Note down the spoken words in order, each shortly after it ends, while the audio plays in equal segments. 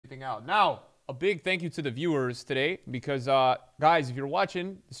everything out. Now, a big thank you to the viewers today because, guys, if you're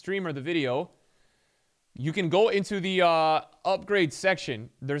watching the stream or the video, you can go into the upgrade section.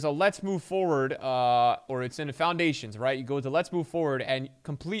 There's a Let's Move Forward, or it's in the foundations, right? You go to Let's Move Forward and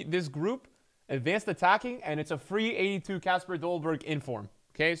complete this group, Advanced Attacking, and it's a free 82 Casper Dolberg inform.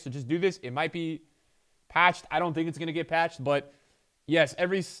 Okay, so just do this. It might be patched. I don't think it's going to get patched, but yes,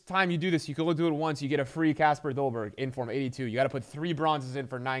 every time you do this, you can only do it once. You get a free Casper Dolberg inform 82. You got to put 3 bronzes in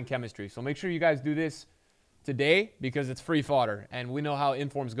for 9 chemistry. So make sure you guys do this today because it's free fodder. And we know how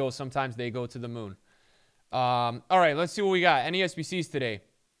informs go. Sometimes they go to the moon. All right, let's see what we got. Any SBCs today?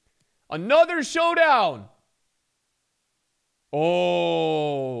 Another showdown.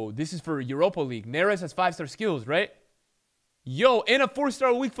 Oh, this is for Europa League. Neres has 5-star skills, right? Yo, and a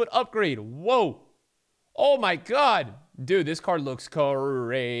 4-star weak foot upgrade. Whoa. Oh my god. Dude, this card looks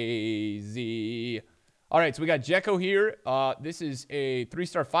crazy. All right, so we got Dzeko here. This is a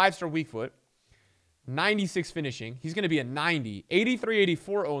 3-star, 5-star weak foot. 96 finishing. He's going to be a 90. 83,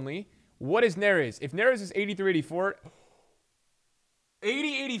 84 only. What is Neres? If Neres is 83, 84...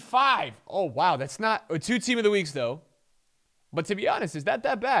 80, 85. Oh, wow. That's not... 2 team of the weeks, though. But to be honest, is that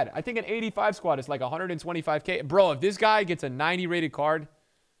bad? I think an 85 squad is like 125k. Bro, if this guy gets a 90 rated card,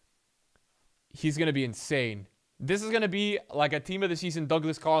 he's going to be insane. This is going to be like a team of the season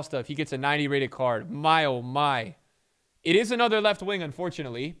Douglas Costa if he gets a 90 rated card. My, oh my. It is another left wing,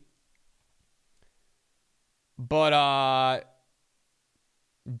 unfortunately. But,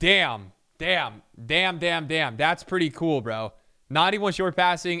 damn. That's pretty cool, bro. 91 short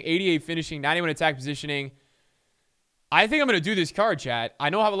passing, 88 finishing, 91 attack positioning. I think I'm going to do this card, chat. I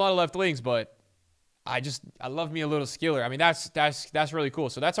know I have a lot of left wings, but I love me a little skiller. I mean, that's really cool.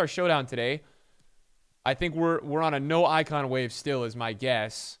 So that's our showdown today. I think we're on a no icon wave still is my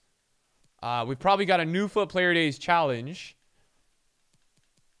guess. We've probably got a new foot player days challenge.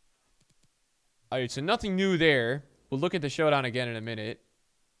 All right, so nothing new there. We'll look at the showdown again in a minute.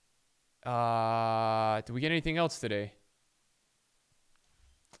 Do we get anything else today?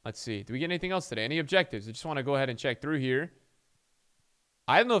 Let's see. Do we get anything else today? Any objectives? I just want to go ahead and check through here.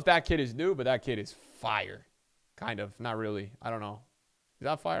 I don't know if that kid is new, but that kid is fire. Kind of. Not really. I don't know. Is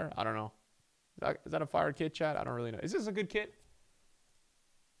that fire? I don't know. Is that a fire kit, chat? I don't really know. Is this a good kit?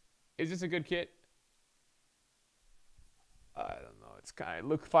 Is this a good kit? I don't know. It's kind of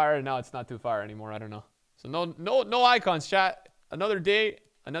look fire. Now it's not too fire anymore. I don't know. So no icons, chat. Another day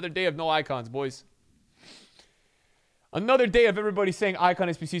of no icons, boys. Another day of everybody saying icon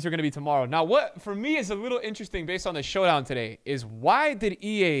SBCs are going to be tomorrow. Now, what for me is a little interesting based on the showdown today is why did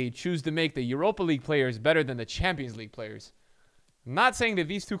EA choose to make the Europa League players better than the Champions League players? I'm not saying that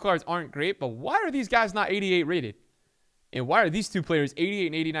these two cards aren't great, but why are these guys not 88 rated? And why are these two players 88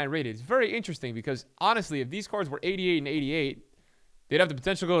 and 89 rated? It's very interesting because, honestly, if these cards were 88 and 88, they'd have the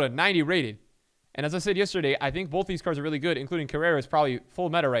potential to go to 90 rated. And as I said yesterday, I think both these cards are really good, including Carrera is probably full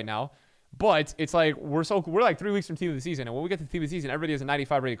meta right now. But it's like we're like 3 weeks from team of the season, and when we get to team of the season, everybody has a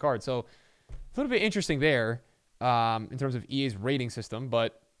 95 rated card. So a little bit interesting there in terms of EA's rating system,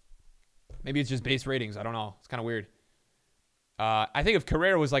 but maybe it's just base ratings. I don't know. It's kind of weird. I think if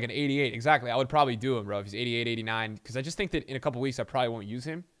Carrera was like an 88, exactly, I would probably do him, bro. If he's 88, 89, because I just think that in a couple weeks I probably won't use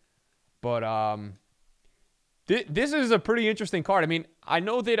him. But this is a pretty interesting card. I mean, I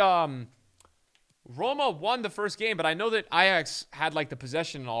know that Roma won the first game, but I know that Ajax had like the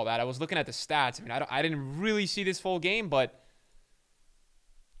possession and all that. I was looking at the stats. I mean, I didn't really see this full game, but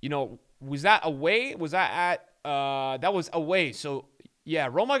you know, was that away? Was that at that was away. So yeah,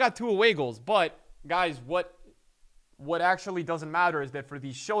 Roma got 2 away goals. But guys, what actually doesn't matter is that for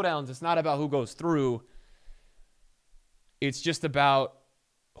these showdowns, it's not about who goes through. It's just about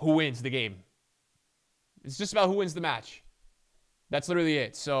who wins the game. It's just about who wins the match. That's literally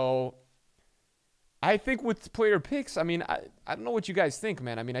it. So I think with player picks, I mean, I don't know what you guys think,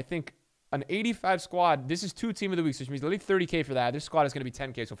 man. I mean, I think an 85 squad, this is 2 team of the week, which means at least 30K for that. This squad is going to be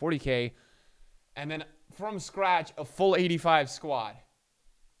 10K, so 40K. And then from scratch, a full 85 squad.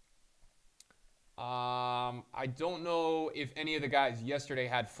 I don't know if any of the guys yesterday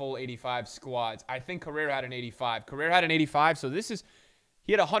had full 85 squads. I think Carrera had an 85. Carrera had an 85, so this is...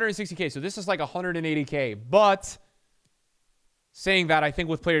 He had 160K, so this is like 180K. But... saying that, I think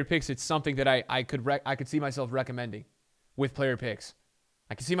with player picks, it's something that I could see myself recommending with player picks.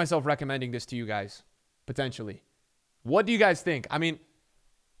 I can see myself recommending this to you guys, potentially. What do you guys think? I mean,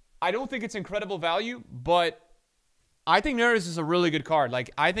 I don't think it's incredible value, but I think Neres is a really good card. Like,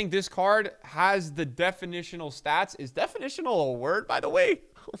 I think this card has the definitional stats. Is definitional a word, by the way?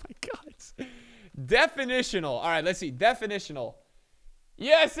 Oh, my God. Definitional. All right, let's see. Definitional.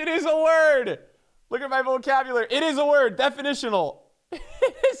 Yes, it is a word. Look at my vocabulary. It is a word. Definitional. It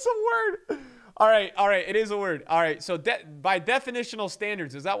is It's a word. All right. It is a word. All right. So by definitional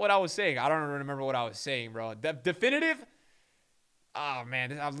standards, is that what I was saying? I don't remember what I was saying, bro. Definitive? Oh,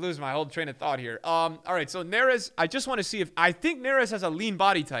 man. I'm losing my whole train of thought here. All right. So Neres, I just want to see if... I think Neres has a lean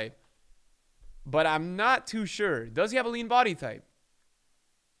body type. But I'm not too sure. Does he have a lean body type?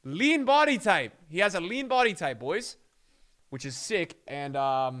 Lean body type. He has a lean body type, boys. Which is sick. And,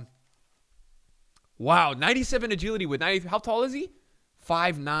 wow. 97 agility with 90... How tall is he?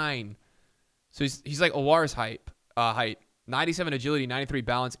 5'9". So he's like Awar's height. 97 agility, 93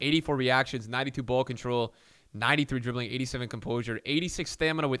 balance, 84 reactions, 92 ball control, 93 dribbling, 87 composure, 86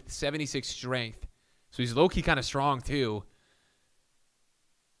 stamina with 76 strength. So he's low-key kind of strong too.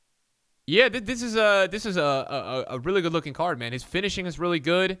 Yeah, this is a really good looking card, man. His finishing is really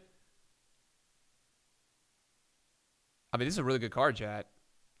good. I mean, this is a really good card, chat.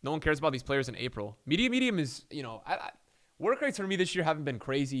 No one cares about these players in April. Medium is, you know, work rates for me this year haven't been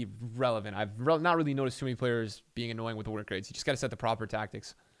crazy relevant. I've not really noticed too many players being annoying with the work rates. You just got to set the proper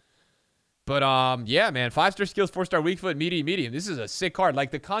tactics. But, yeah, man. 5-star skills, 4-star weak foot, medium. This is a sick card. Like,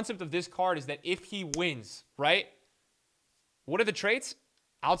 the concept of this card is that if he wins, right? What are the traits?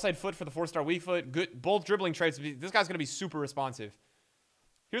 Outside foot for the 4-star weak foot. Good, both dribbling traits. This guy's going to be super responsive.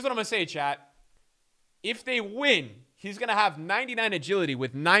 Here's what I'm going to say, chat. If they win, he's going to have 99 agility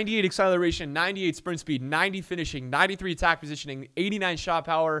with 98 acceleration, 98 sprint speed, 90 finishing, 93 attack positioning, 89 shot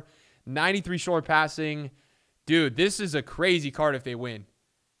power, 93 short passing. Dude, this is a crazy card if they win.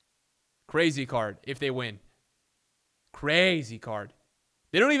 Crazy card if they win. Crazy card.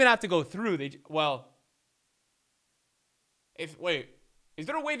 They don't even have to go through. Wait, is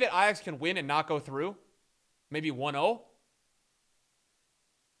there a way that Ajax can win and not go through? Maybe 1-0?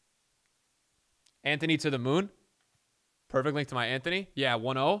 Anthony to the moon. Perfect link to my Anthony. Yeah,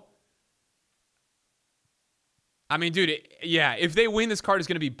 1-0. I mean, dude, yeah, if they win, this card is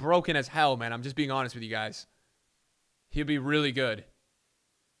going to be broken as hell, man. I'm just being honest with you guys. He'll be really good.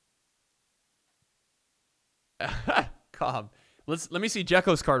 Calm. Let me see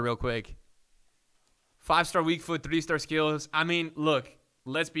Dzeko's card real quick. 5-star weak foot, 3-star skills. I mean, look,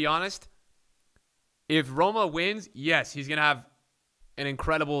 let's be honest. If Roma wins, yes, he's going to have an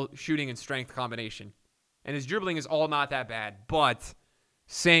incredible shooting and strength combination. And his dribbling is all not that bad. But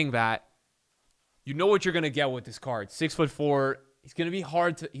saying that, you know what you're going to get with this card. 6'4". He's going to be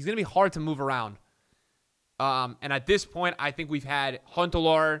hard to move around. And at this point, I think we've had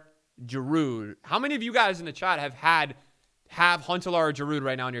Huntelaar, Giroud. How many of you guys in the chat have Huntelaar or Giroud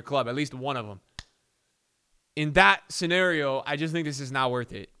right now in your club? At least one of them. In that scenario, I just think this is not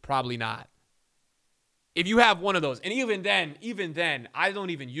worth it. Probably not. If you have one of those, and even then, I don't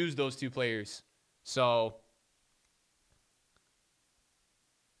even use those two players. So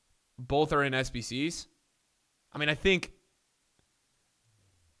both are in SBCs. I mean, I think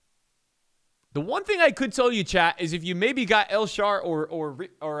the one thing I could tell you, chat, is if you maybe got Elshar or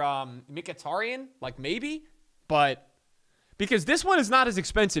Mkhitaryan, like maybe, but because this one is not as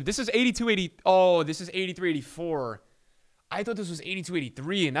expensive. This is 82.80. Oh, this is 83.84. I thought this was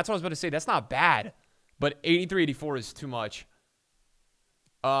 82.83, and that's what I was about to say. That's not bad. But 83.84 is too much.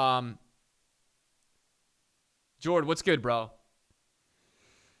 Jord, what's good, bro?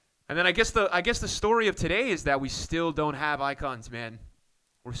 And then I guess the story of today is that we still don't have icons, man.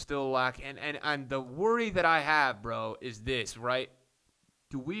 We're still lacking. And the worry that I have, bro, is this, right?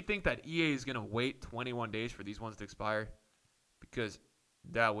 Do we think that EA is gonna wait 21 days for these ones to expire? Because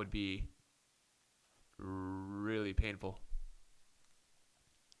that would be really painful.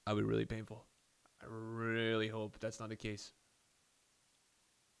 That would be really painful. I really hope that's not the case.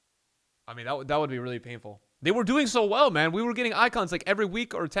 I mean, that would be really painful. They were doing so well, man. We were getting icons like every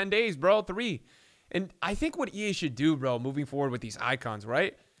week or 10 days, bro. 3. And I think what EA should do, bro, moving forward with these icons,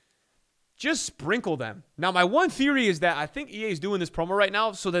 right? Just sprinkle them. Now, my one theory is that I think EA is doing this promo right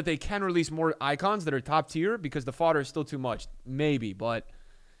now so that they can release more icons that are top tier because the fodder is still too much. Maybe, but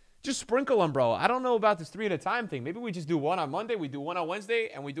just sprinkle them, bro. I don't know about this 3 at a time thing. Maybe we just do one on Monday, we do one on Wednesday,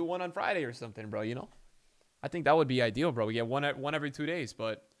 and we do one on Friday or something, bro, you know? I think that would be ideal, bro. We get one every 2 days,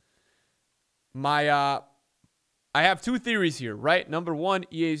 but I have 2 theories here, right? Number 1,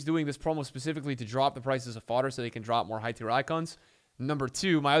 EA is doing this promo specifically to drop the prices of fodder so they can drop more high-tier icons. Number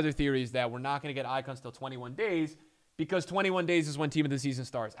 2, my other theory is that we're not going to get icons till 21 days because 21 days is when Team of the Season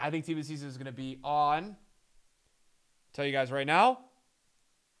starts. I think Team of the Season is going to be on, tell you guys right now,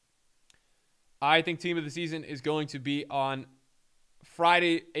 I think Team of the Season is going to be on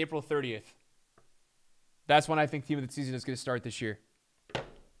Friday, April 30th. That's when I think Team of the Season is going to start this year.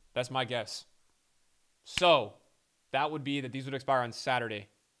 That's my guess. So that would be that these would expire on Saturday.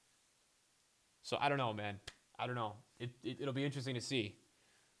 So I don't know, man. I don't know. It'll be interesting to see.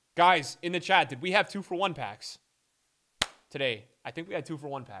 Guys, in the chat, did we have 2-for-1 packs today? I think we had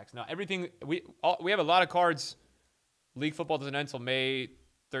 2-for-1 packs. Now, everything, we have a lot of cards. League football doesn't end until May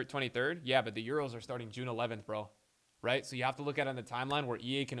 23rd. Yeah, but the Euros are starting June 11th, bro. Right? So you have to look at it on the timeline where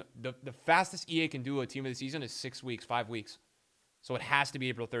EA can, the fastest EA can do a team of the season is 6 weeks, 5 weeks. So it has to be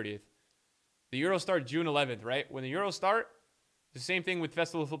April 30th. The Euros start June 11th, right? When the Euros start, the same thing with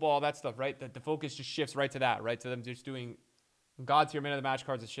Festival of Football, all that stuff, right? The focus just shifts right to that, right? To them just doing God tier man of the match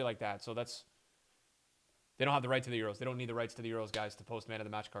cards and shit like that. So that's, they don't have the right to the Euros. They don't need the rights to the Euros, guys, to post man of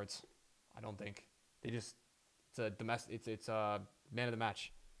the match cards. I don't think. They just, it's a domestic, it's a man of the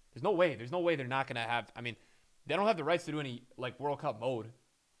match. There's no way they're not going to have, I mean, they don't have the rights to do any, like, World Cup mode.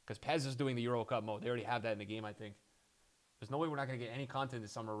 Because Pez is doing the Euro Cup mode. They already have that in the game, I think. There's no way we're not going to get any content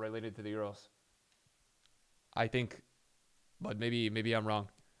this summer related to the Euros. I think, but maybe I'm wrong.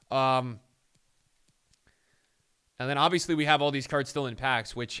 And then obviously we have all these cards still in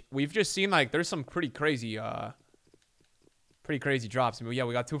packs, which we've just seen, like, there's some pretty crazy drops. I mean, yeah,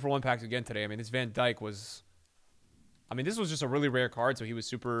 we got 2-for-1 packs again today. I mean, this Van Dijk was, I mean, this was just a really rare card, so he was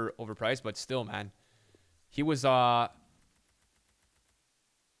super overpriced, but still, man. He was 830K.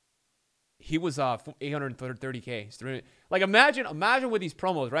 Like, imagine with these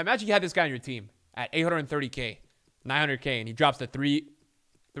promos, right? Imagine you had this guy on your team at 830K, 900K, and he drops to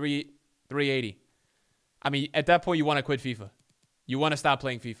 380. I mean, at that point, you want to quit FIFA. You want to stop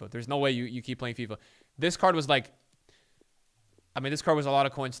playing FIFA. There's no way you keep playing FIFA. This card was like, I mean, this card was a lot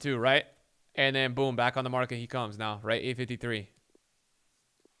of coins too, right? And then boom, back on the market he comes now, right? 853.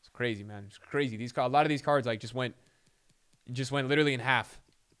 It's crazy, man. It's crazy. A lot of these cards like just went literally in half.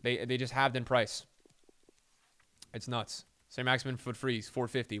 They just halved in price. It's nuts. Same Maximin foot freeze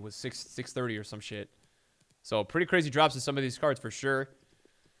 450 was 630 or some shit. So pretty crazy drops in some of these cards for sure.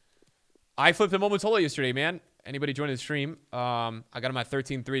 I flipped him Momentola yesterday, man. Anybody joining the stream? I got him at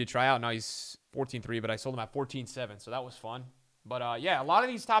 13.3 to try out. Now he's 14.3, but I sold him at 14.7, so that was fun. But yeah, a lot of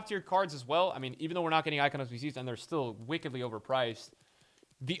these top tier cards as well. I mean, even though we're not getting Icon SBCs and they're still wickedly overpriced,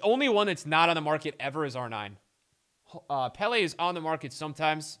 the only one that's not on the market ever is R9. Pele is on the market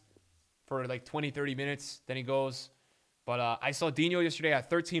sometimes for like 20, 30 minutes. Then he goes. But I saw Dino yesterday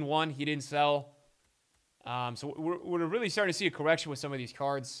at 13.1. He didn't sell. So we're really starting to see a correction with some of these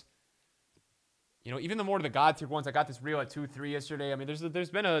cards. You know, even the more to the God tier ones. I got this Rio at 2.3 yesterday. I mean, there's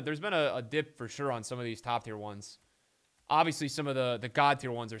been a dip for sure on some of these top tier ones. Obviously, some of the God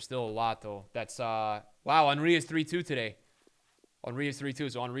tier ones are still a lot though. That's wow. Henry is 3.2 today. Henry is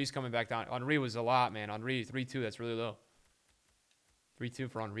 3.2, so Henry's coming back down. Henry was a lot, man. Henry 3.2, that's really low. 3.2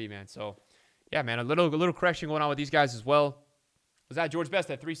 for Henry, man. So, yeah, man, a little correction going on with these guys as well. Was that George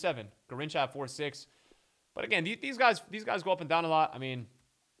Best at 3.7? Garincha at 4.6. But again, these guys go up and down a lot. I mean,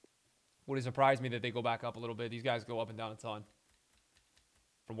 would it surprise me that they go back up a little bit? These guys go up and down a ton.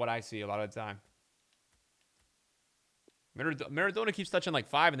 From what I see a lot of the time. Maradona keeps touching like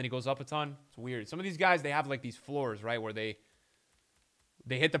 5 and then he goes up a ton. It's weird. Some of these guys, they have like these floors, right, where they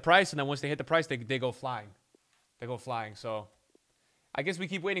hit the price, and then once they hit the price, they go flying. They go flying. So I guess we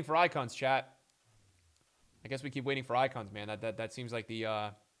keep waiting for icons, chat. I guess we keep waiting for icons, man. That seems like the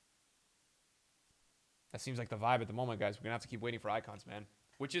vibe at the moment, guys. We're gonna have to keep waiting for icons, man.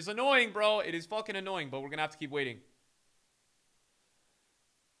 Which is annoying, bro. It is fucking annoying, but we're gonna have to keep waiting.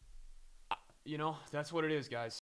 You know, that's what it is, guys.